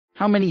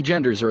How many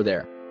genders are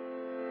there?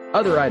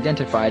 Other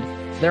identified,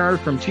 there are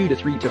from 2 to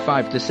 3 to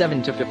 5 to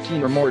 7 to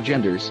 15 or more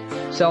genders.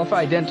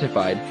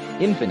 Self-identified,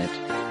 infinite.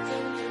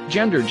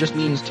 Gender just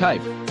means type,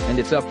 and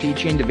it's up to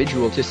each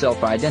individual to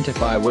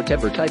self-identify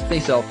whatever type they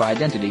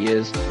self-identity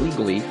is,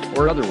 legally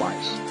or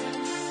otherwise.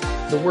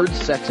 The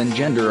words sex and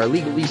gender are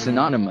legally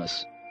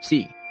synonymous.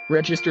 See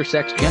Register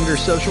Sex Gender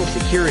Social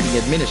Security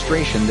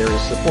Administration. There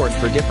is support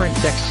for different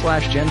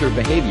sex/gender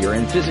behavior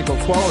and physical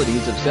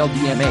qualities of cell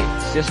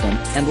DNA, system,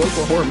 and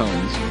local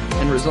hormones,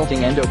 and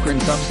resulting endocrine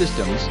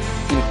subsystems,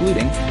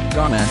 including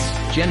gonads,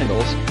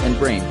 genitals, and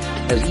brain,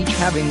 as each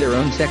having their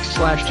own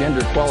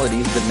sex/gender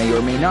qualities that may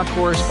or may not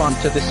correspond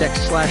to the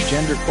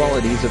sex/gender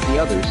qualities of the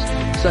others,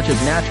 such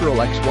as natural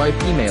XY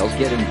females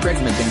getting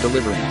pregnant and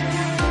delivering.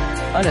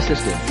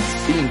 Unassisted,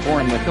 being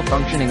born with a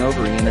functioning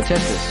ovary and a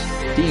testis,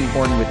 being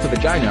born with a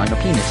vagina and a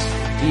penis,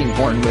 being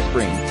born with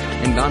brain,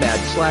 and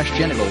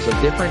gonads/genitals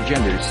of different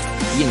genders,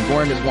 being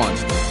born as one,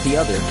 the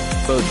other,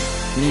 both,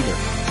 neither.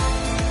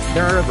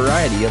 There are a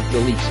variety of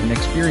beliefs and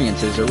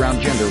experiences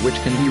around gender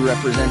which can be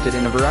represented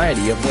in a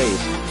variety of ways: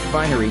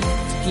 binary,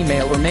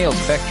 female or male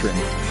spectrum,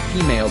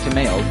 female to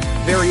male,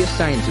 various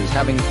sciences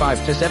having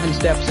 5 to 7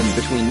 steps in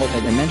between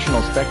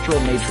multidimensional spectral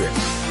matrix,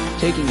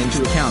 taking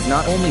into account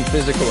not only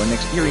physical and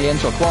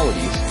experiential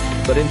qualities,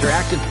 but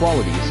interactive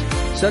qualities,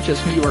 such as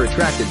who you are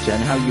attracted to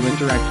and how you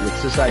interact with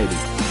society.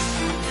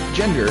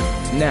 Gender,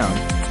 noun,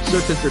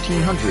 circa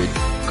 1300,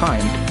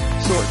 kind,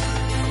 sort,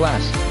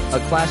 class, a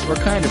class or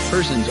kind of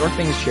persons or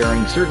things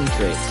sharing certain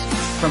traits,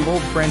 from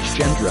Old French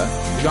gendra,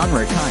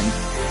 genre kind,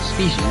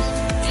 species,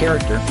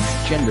 character,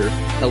 gender,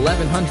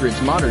 1100s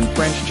modern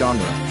French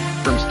genre,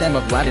 from stem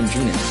of Latin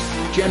genus,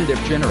 genitive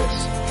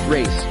generis,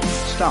 race,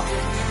 stock,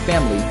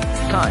 family,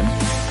 kind,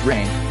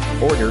 rank,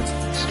 order,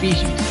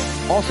 species,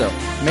 also,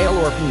 male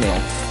or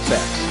female,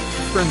 sex.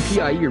 From ***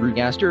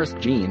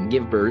 gene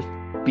give birth,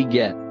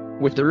 beget,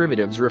 with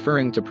derivatives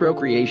referring to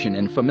procreation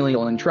and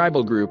familial and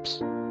tribal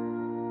groups.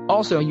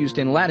 Also used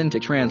in Latin to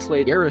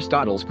translate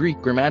Aristotle's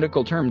Greek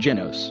grammatical term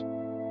genos.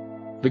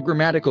 The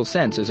grammatical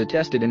sense is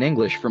attested in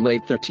English from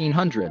late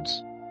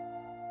 1300s.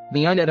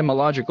 The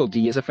unetymological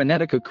d is a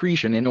phonetic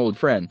accretion in Old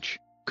French.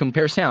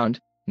 Compare sound,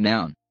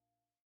 noun.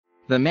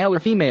 The male or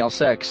female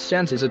sex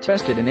sense is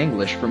attested in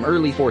English from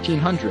early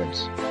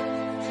 1400s.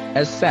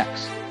 As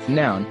sex,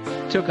 noun,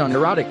 took on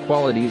erotic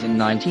qualities in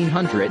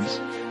 1900s,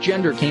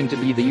 gender came to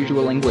be the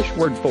usual English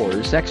word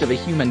for sex of a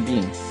human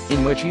being,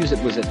 in which use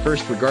it was at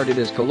first regarded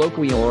as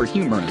colloquial or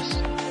humorous.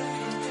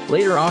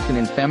 Later often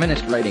in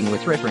feminist writing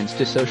with reference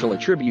to social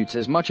attributes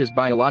as much as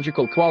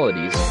biological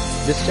qualities,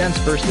 this sense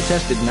first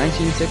attested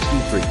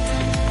 1963.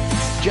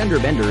 Gender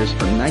bender is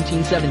from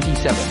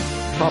 1977,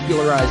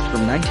 popularized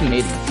from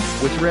 1980,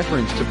 with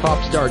reference to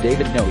pop star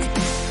David Bowie.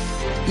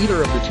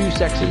 Either of the two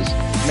sexes,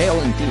 male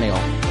and female,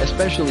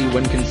 especially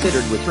when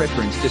considered with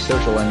reference to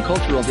social and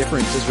cultural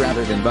differences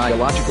rather than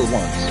biological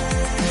ones.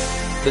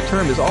 The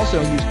term is also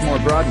used more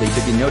broadly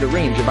to denote a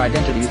range of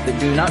identities that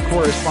do not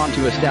correspond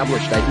to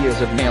established ideas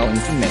of male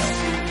and female.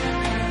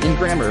 In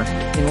grammar,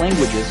 in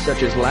languages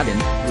such as Latin,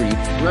 Greek,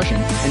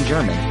 Russian, and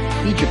German,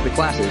 each of the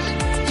classes,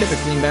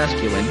 typically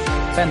masculine,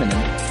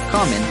 feminine,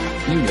 common,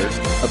 neuter,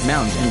 of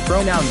nouns and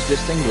pronouns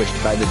distinguished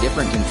by the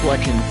different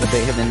inflections that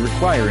they have in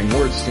requiring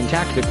words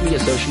syntactically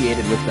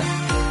associated with them.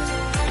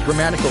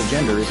 Grammatical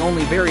gender is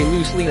only very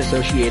loosely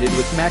associated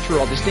with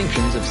natural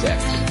distinctions of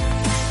sex.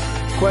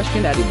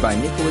 Question added by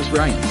Nicholas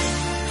Ryan.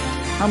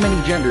 How many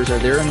genders are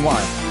there and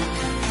why?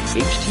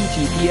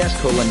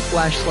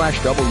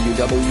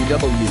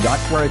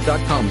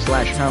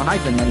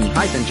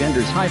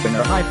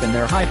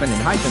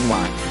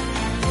 https://www.quora.com/how-many-genders-are-there-and-y.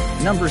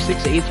 Number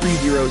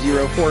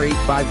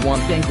 683004851.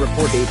 Bank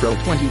report April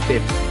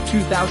 25,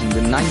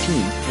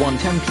 2019,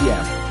 1:10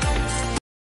 p.m.